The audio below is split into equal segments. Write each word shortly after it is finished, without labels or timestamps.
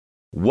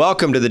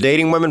Welcome to the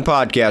Dating Women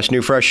Podcast,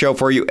 new fresh show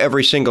for you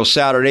every single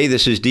Saturday.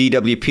 This is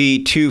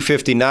DWP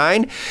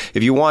 259.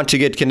 If you want to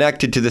get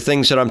connected to the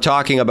things that I'm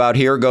talking about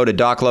here, go to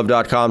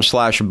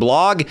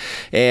doclove.com/blog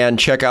and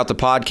check out the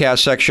podcast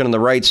section on the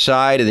right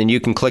side, and then you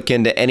can click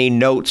into any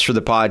notes for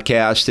the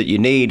podcast that you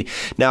need.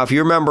 Now, if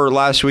you remember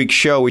last week's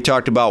show, we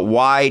talked about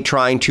why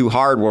trying too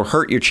hard will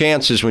hurt your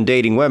chances when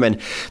dating women.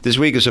 This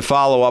week is a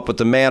follow-up with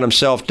the man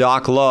himself,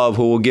 Doc Love,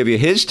 who will give you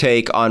his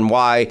take on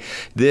why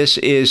this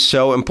is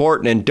so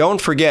important. And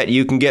don't forget,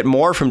 you can get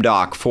more from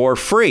Doc for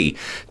free.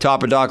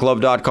 Top of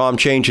DocLove.com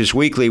changes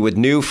weekly with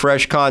new,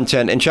 fresh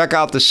content. And check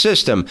out the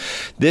system.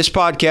 This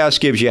podcast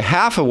gives you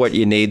half of what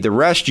you need. The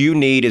rest you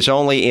need is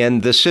only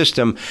in the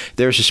system.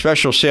 There's a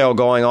special sale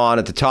going on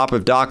at the top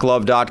of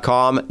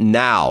DocLove.com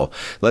now.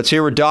 Let's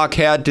hear what Doc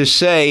had to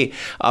say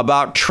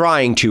about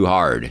trying too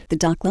hard. The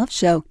Doc Love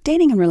Show,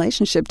 dating and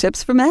relationship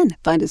tips for men.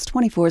 Find us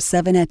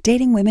 24/7 at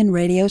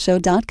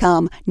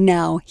datingwomenradioshow.com.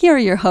 Now, here are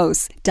your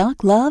hosts,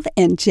 Doc Love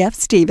and Jeff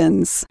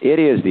Stevens. It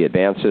is the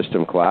Advanced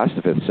System class,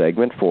 the fifth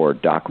segment for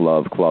Doc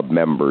Love Club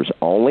members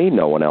only.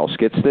 No one else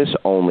gets this,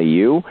 only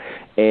you.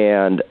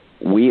 And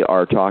we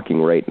are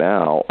talking right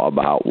now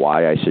about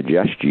why I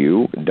suggest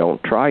you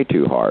don't try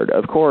too hard.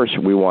 Of course,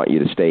 we want you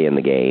to stay in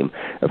the game.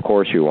 Of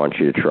course, we want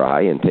you to try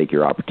and take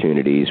your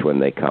opportunities when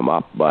they come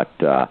up. But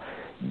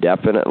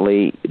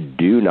definitely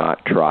do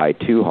not try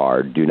too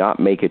hard. Do not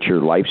make it your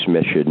life's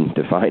mission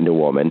to find a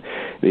woman,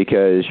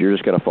 because you're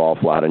just going to fall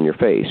flat on your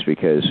face,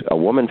 because a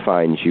woman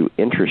finds you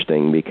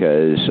interesting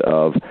because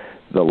of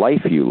the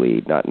life you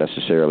lead, not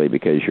necessarily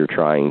because you're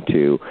trying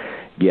to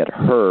get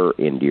her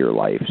into your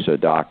life. So,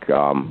 Doc,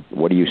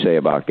 what do you say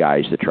about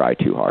guys that try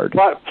too hard?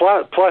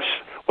 Plus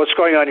what's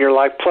going on in your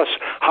life, plus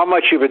how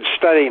much you've been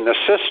studying the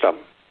system.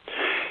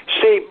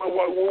 See,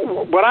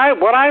 what I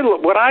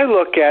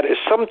look at is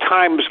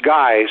sometimes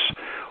guys,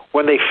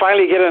 when they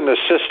finally get in the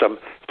system,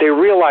 they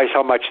realize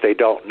how much they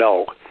don't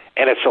know,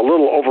 and it's a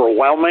little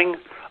overwhelming.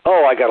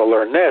 Oh, I got to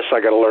learn this,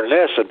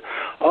 and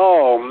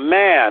oh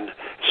man.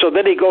 So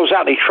then he goes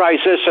out and he tries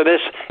this,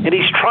 and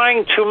he's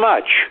trying too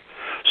much.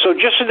 So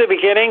just in the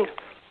beginning,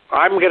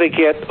 I'm going to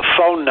get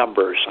phone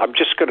numbers. I'm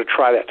just going to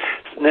try that.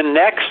 And then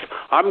next,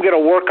 I'm going to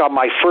work on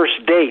my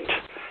first date,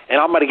 and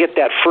I'm going to get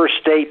that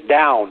first date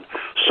down.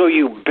 So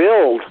you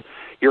build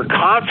your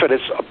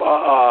confidence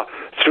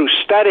through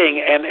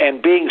studying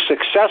and being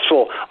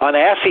successful on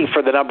asking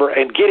for the number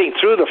and getting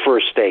through the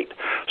first date.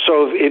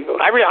 So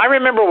I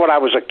remember when I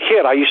was a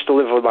kid, I used to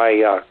live with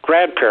my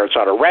grandparents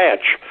on a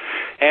ranch,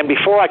 and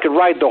before I could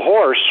ride the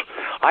horse,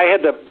 I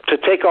had to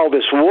take all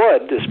this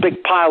wood, this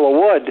big pile of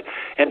wood,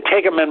 and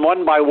take them in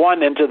one by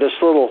one into this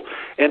little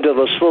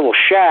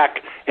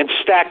shack and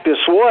stack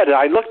this wood. And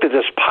I looked at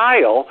this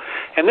pile,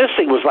 and this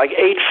thing was like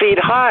 8 feet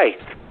high.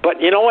 But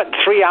you know what? In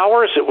 3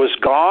 hours, it was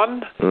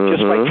gone.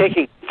 Just by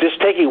taking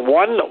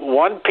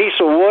one piece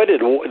of wood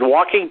and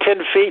walking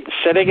 10 feet, and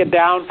setting it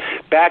down,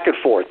 back and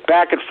forth,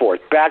 back and forth,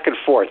 back and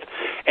forth.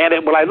 And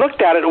when I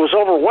looked at it, it was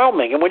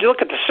overwhelming. And when you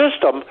look at the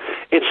system,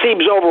 it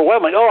seems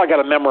overwhelming. Oh, I got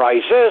to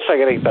memorize this. I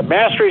got to get the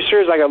mastery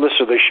series. I got to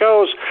listen to the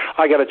shows.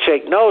 I got to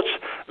take notes.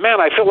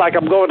 Man, I feel like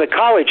I'm going to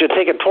college and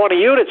taking 20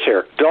 units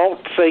here. Don't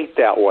think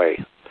that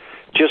way.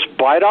 Just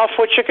bite off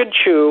what you can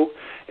chew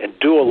and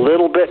do a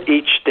little bit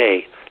each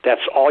day.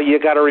 That's all you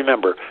got to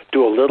remember.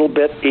 Do a little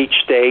bit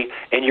each day,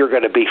 and you're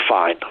going to be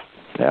fine.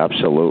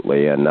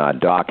 Absolutely. And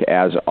Doc,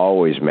 as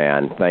always,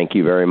 man, thank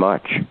you very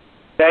much.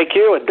 Thank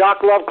you. And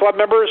Doc Love Club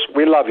members,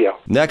 we love you.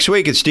 Next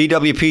week, it's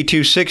DWP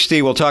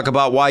 260. We'll talk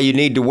about why you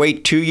need to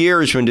wait 2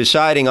 years when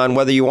deciding on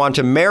whether you want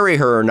to marry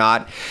her or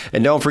not.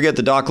 And don't forget,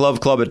 the Doc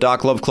Love Club at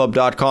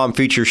DocLoveClub.com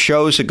features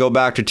shows that go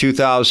back to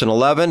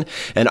 2011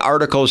 and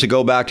articles that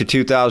go back to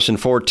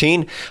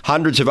 2014.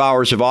 Hundreds of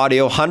hours of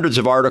audio, hundreds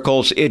of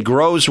articles. It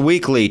grows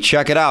weekly.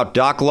 Check it out,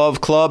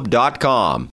 DocLoveClub.com.